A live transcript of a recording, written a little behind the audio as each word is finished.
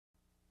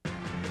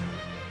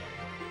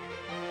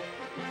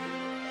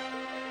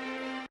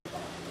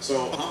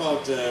So how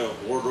about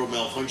wardrobe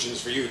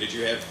malfunctions for you? Did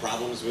you have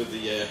problems with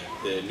the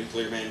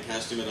Nuclear Man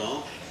costume at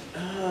all?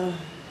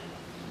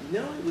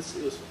 No, it was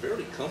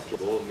fairly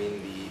comfortable. I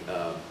mean,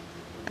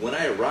 when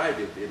I arrived,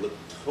 it looked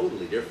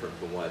totally different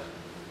from what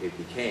it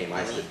became.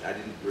 I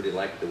didn't really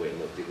like the way it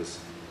looked. It was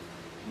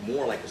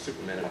more like a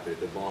Superman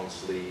outfit, the long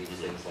sleeves,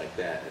 things like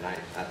that. And I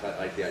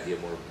liked the idea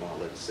more of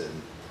gauntlets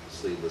and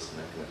sleeveless and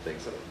that kind of thing.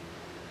 So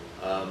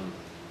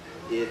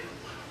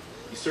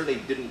you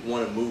certainly didn't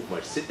want to move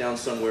much. Sit down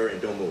somewhere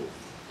and don't move.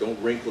 Don't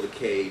wrinkle the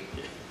cape.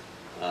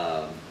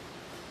 But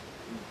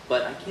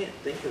I can't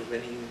think of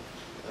any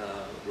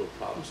real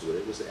problems with it.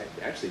 It was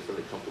actually a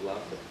fairly comfortable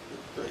outfit.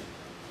 Great.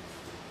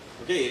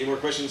 Okay, any more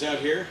questions out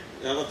here?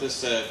 How about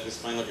this this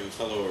fine-looking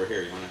fellow over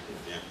here? You want to?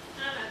 Yeah.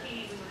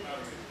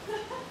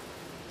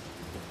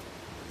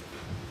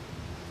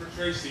 For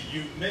Tracy,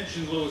 you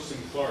mentioned Lois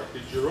and Clark.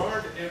 Did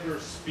Gerard ever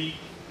speak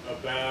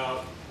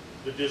about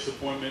the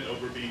disappointment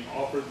over being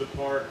offered the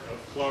part of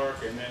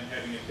Clark and then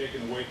having it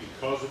taken away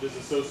because of his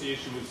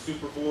association with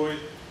Superboy,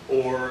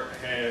 or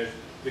had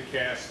the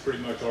cast pretty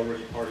much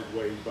already parted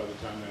ways by the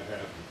time that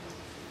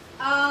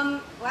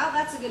happened? Well,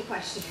 that's a good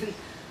question.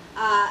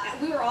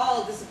 We were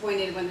all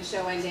disappointed when the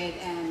show ended,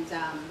 and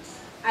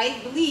I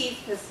believe,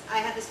 because I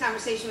had this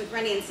conversation with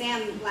Rennie and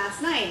Sam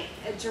last night,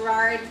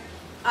 Gerard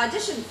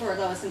auditioned for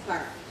Lois and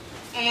Clark,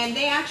 and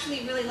they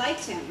actually really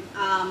liked him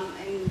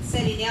and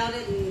said he nailed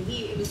it, and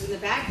it was in the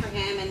bag for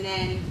him. And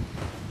then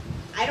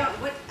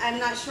I'm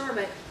not sure,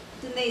 but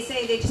didn't they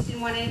say they just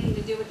didn't want anything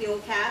to do with the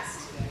old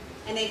cast,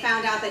 and they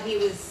found out that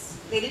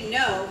they didn't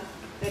know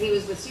that he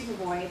was with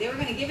Superboy. They were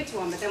going to give it to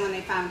him, but then when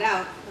they found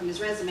out from his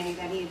resume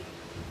that he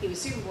was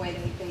Superboy,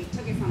 they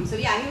took it from him. So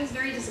yeah, he was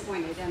very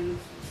disappointed,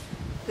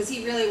 because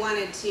he really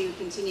wanted to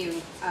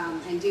continue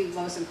and do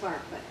Lois and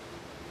Clark, but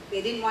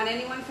they didn't want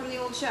anyone from the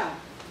old show.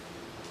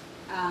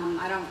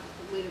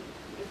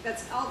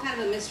 That's all kind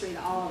of a mystery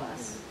to all of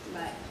us,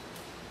 but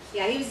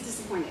yeah, he was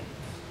disappointed.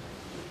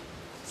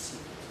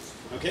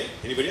 Okay,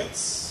 anybody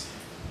else?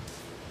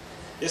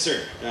 Yes,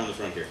 sir, down the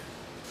front here.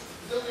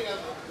 Building on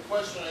the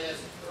question I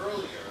asked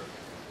earlier,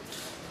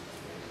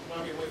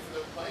 want me to wait for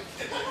the mic?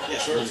 Yeah,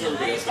 sure.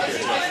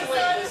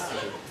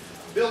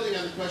 Building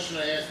on the question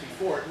I asked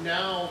before,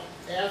 now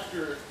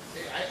after,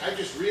 I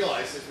just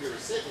realized as we were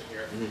sitting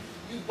here,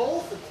 you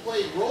both have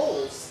played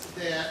roles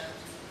that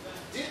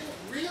didn't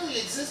really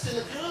exist in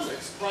the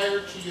comics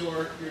prior to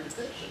your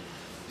depiction,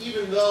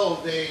 even though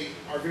they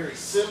are very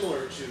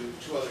similar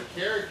to other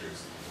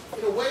characters.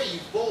 In a way, you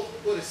both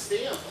put a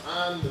stamp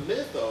on the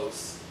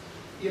mythos,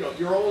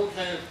 your own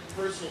kind of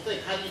personal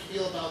thing. How do you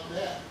feel about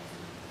that?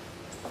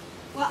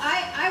 Well,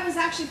 I was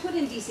actually put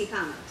in DC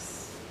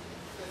Comics.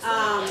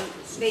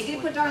 They did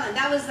put Darla.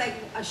 That was like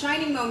a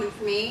shining moment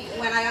for me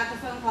when I got the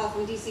phone call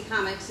from DC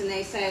Comics, and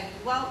they said,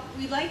 well,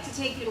 we'd like to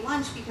take you to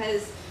lunch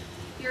because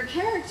your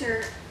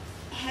character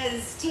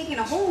has taken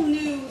a whole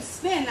new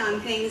spin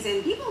on things,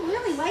 and people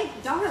really like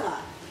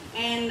Darla.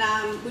 And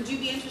would you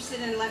be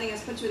interested in letting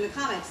us put you in the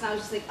comics? And I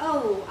was just like,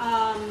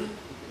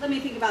 let me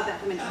think about that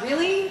for a minute.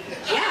 Really?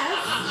 Yes.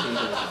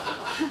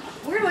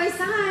 Where do I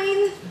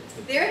sign?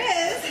 There it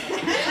is.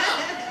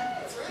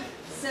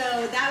 So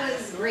that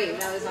was great.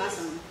 That was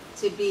awesome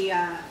to be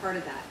part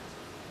of that.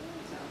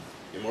 So.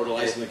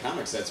 Immortalized in the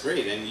comics, that's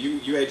great. And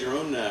you had your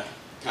own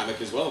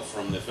comic as well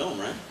from the film,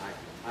 right?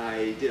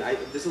 I did.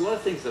 There's a lot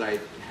of things that I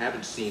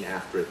haven't seen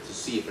after it to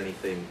see if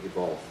anything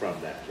evolved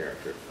from that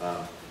character.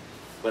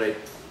 But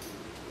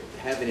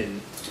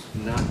having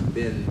not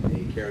been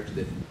a character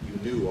that you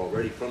knew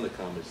already from the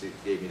comics, it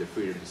gave me the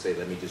freedom to say,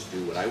 let me just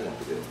do what I want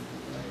to do.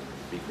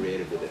 Be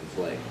creative with it and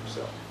play.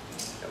 So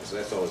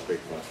that's always great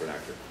fun for an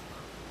actor.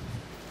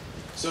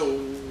 So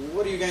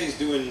what are you guys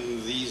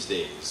doing these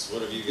days?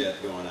 What have you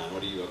got going on?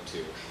 What are you up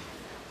to?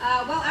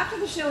 Well, after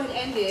the show had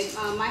ended,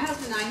 my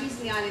husband and I, he's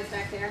in the audience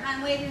back there.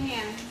 Hi, wave your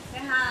hand. Say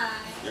hi.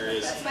 There he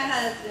is. That's my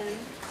husband.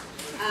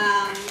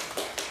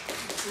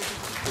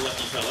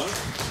 Lucky fellow.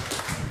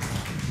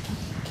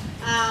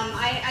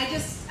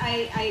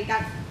 I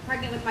got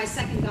pregnant with my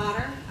second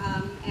daughter,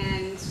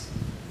 and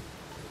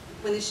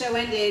when the show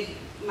ended,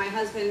 my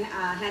husband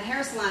had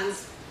hair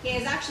salons. He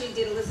actually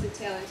did Elizabeth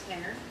Taylor's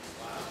hair.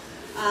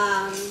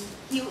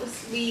 He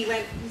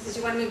said,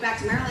 you want to move back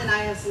to Maryland?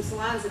 I have some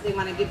salons that they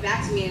want to give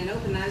back to me and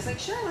open. And I was like,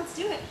 sure, let's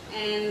do it.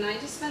 And I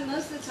just spend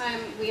most of the time,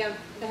 we have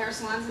the hair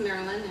salons in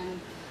Maryland, and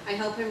I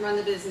help him run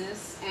the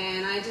business,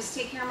 and I just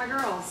take care of my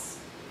girls.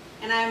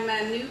 And I'm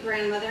a new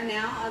grandmother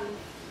now.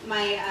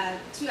 I have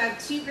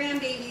 2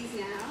 grandbabies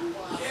now.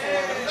 Wow.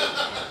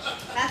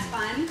 So that's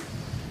fun.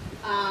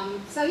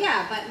 So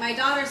yeah, but my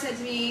daughter said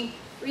to me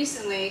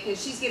recently,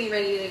 because she's getting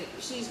ready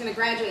she's going to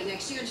graduate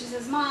next year, and she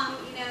says, Mom,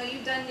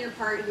 you've done your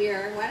part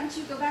here. Why don't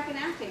you go back in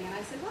acting? And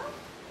I said, well,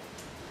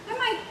 I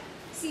might.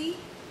 See,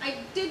 I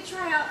did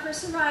try out for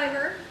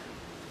Survivor.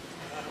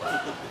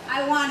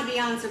 I want to be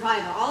on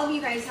Survivor. All of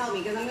you guys help me,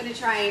 because I'm going to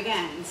try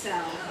again. So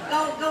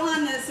go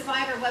on the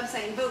Survivor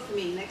website and vote for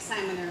me next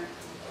time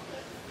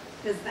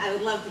because I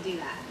would love to do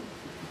that.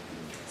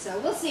 So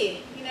we'll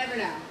see. You never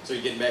know. So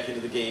you're getting back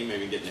into the game,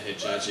 maybe getting a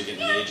headshot, you're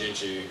getting an agent,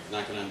 you're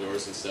knocking on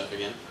doors and stuff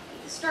again?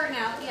 Starting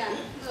out, yeah,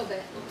 a little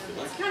bit.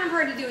 Good It's kind of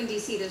hard to do in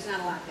DC. There's not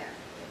a lot there.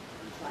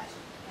 But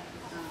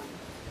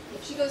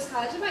if she goes to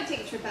college, I might take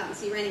a trip out and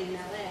see Rennie in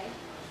LA.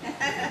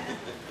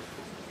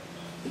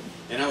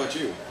 And how about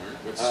you, Art?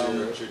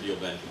 What's your deal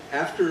been?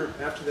 After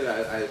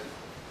that, I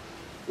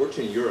worked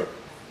in Europe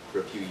for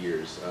a few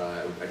years.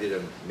 I did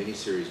a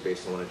miniseries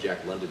based on one of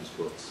Jack London's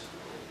books.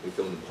 We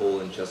filmed in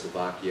Poland,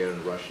 Czechoslovakia,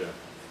 and Russia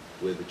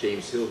with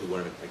James Hill, who won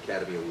an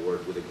Academy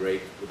Award with a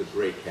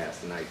great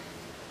cast. And I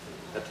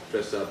got to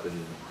dress up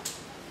and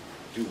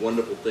do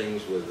wonderful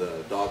things with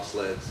dog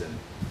sleds and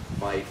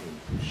fight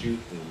and shoot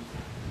and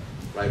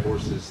ride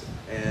horses.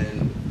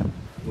 And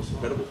the most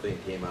incredible thing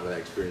came out of that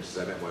experience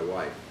is I met my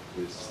wife,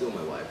 who is still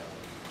my wife,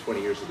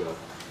 20 years ago.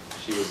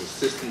 She was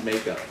assistant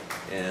makeup,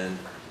 and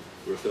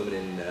we were filming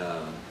in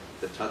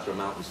the Tatra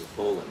Mountains of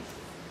Poland.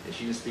 And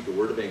she didn't speak a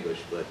word of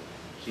English, but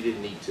she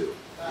didn't need to.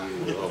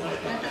 Oh my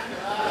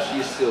God.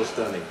 She's still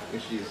stunning.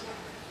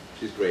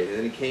 She's great. And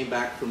then he came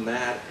back from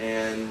that,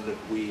 and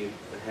we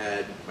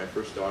had my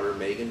first daughter,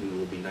 Megan, who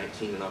will be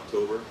 19 in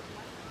October,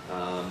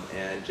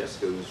 and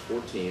Jessica, who's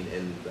 14.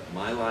 And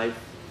my life,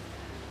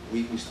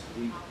 we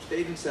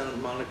stayed in Santa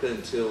Monica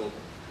until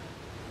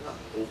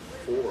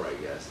 04, I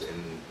guess,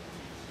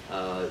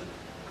 and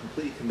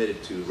completely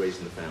committed to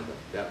raising the family.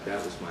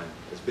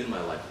 It's been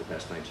my life for the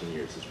past 19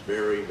 years. It's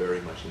very,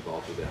 very much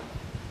involved with them.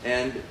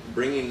 And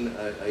bringing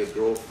a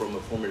girl from a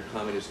former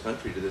communist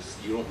country to this,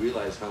 you don't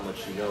realize how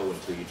much you know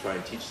until you try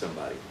and teach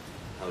somebody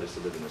how it is to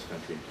live in this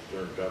country, and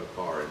learn to drive a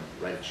car and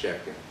write a check.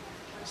 And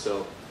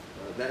so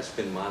that's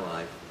been my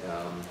life.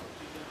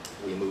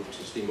 We moved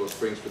to Steamboat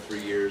Springs for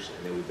 3 years,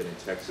 and then we've been in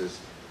Texas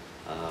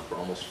for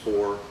almost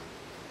 4.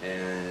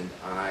 And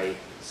I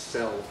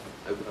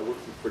work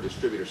for a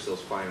distributor who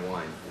sells fine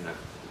wine, and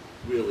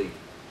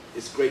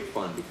it's great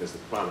fun because the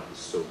product is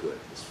so good.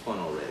 It's fun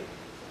already.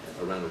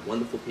 Around with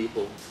wonderful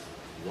people,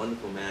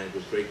 wonderful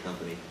managers, great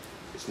company.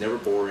 It's never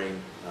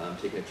boring. I'm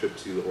taking a trip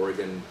to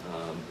Oregon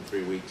in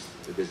 3 weeks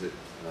to visit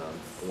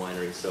a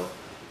winery. So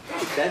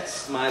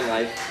that's my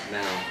life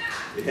now.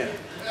 Yeah,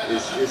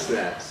 is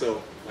that.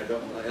 So my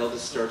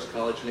eldest starts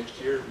college next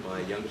year.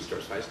 My youngest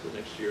starts high school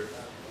next year.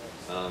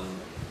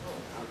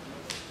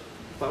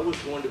 If I was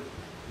going to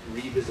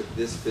revisit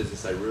this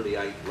business, I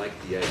like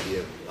the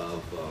idea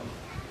of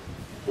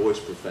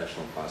voice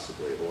professional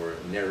possibly, or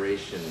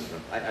narration.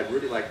 I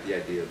really like the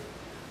idea of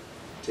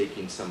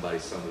taking somebody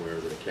somewhere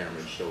with a camera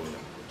and showing them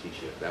and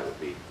teaching it. That would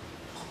be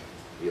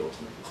the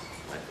ultimate,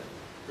 I think.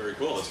 Very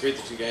cool. It's great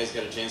that you guys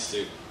got a chance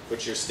to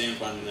put your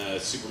stamp on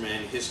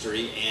Superman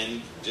history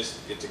and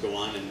just get to go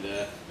on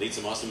and lead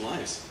some awesome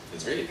lives.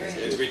 It's great.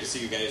 It's great to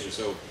see you guys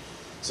are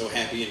so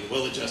happy and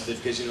well-adjusted,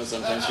 because, you know,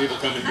 sometimes people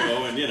come and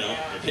go, and, you know,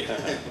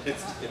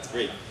 it's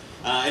great.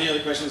 Any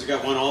other questions? We've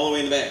got one all the way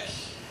in the back.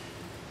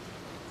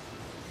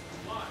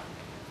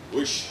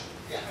 Whoosh.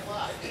 I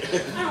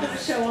don't want to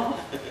show off.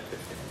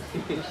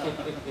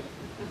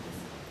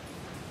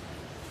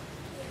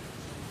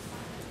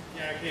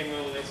 Yeah, I came a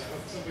little late, so I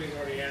hope somebody's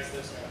already asked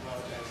this, and I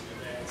apologize in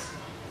advance.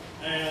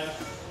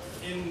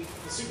 In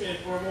the Superman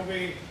 4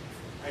 movie,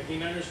 I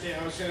can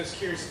understand, I was just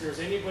curious if there was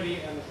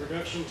anybody on the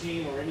production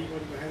team or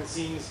anybody behind the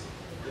scenes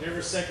that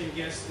ever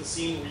second-guessed the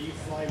scene where you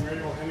fly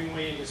Muriel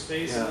Hemingway into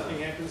space and nothing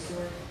happens to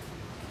her?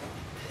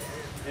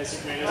 And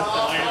Superman doesn't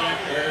fly her back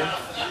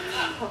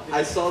there.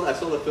 I saw the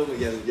film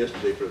again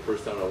yesterday for the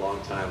first time in a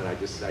long time, and I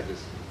just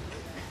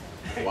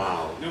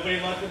wow. Nobody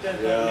lucked with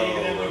that, but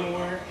maybe that wouldn't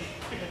work.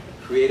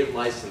 Creative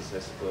license, I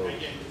suppose.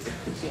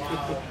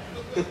 Wow.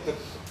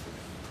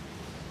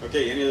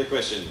 Okay, any other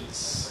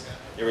questions?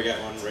 Here, we got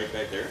one right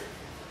back there.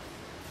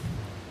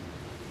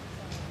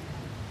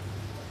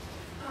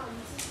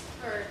 This is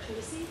for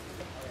Tracy.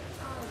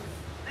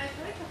 I've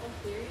heard a couple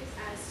theories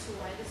as to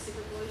why the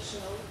Superboy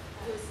show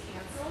was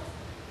canceled.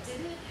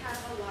 Did it have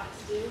a lot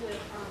to do with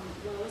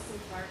Lois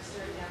and Clark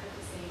starting out at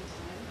the same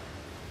time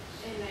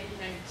in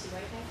 1992,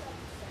 I think?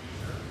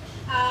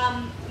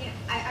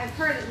 I've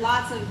heard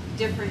lots of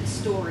different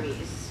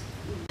stories.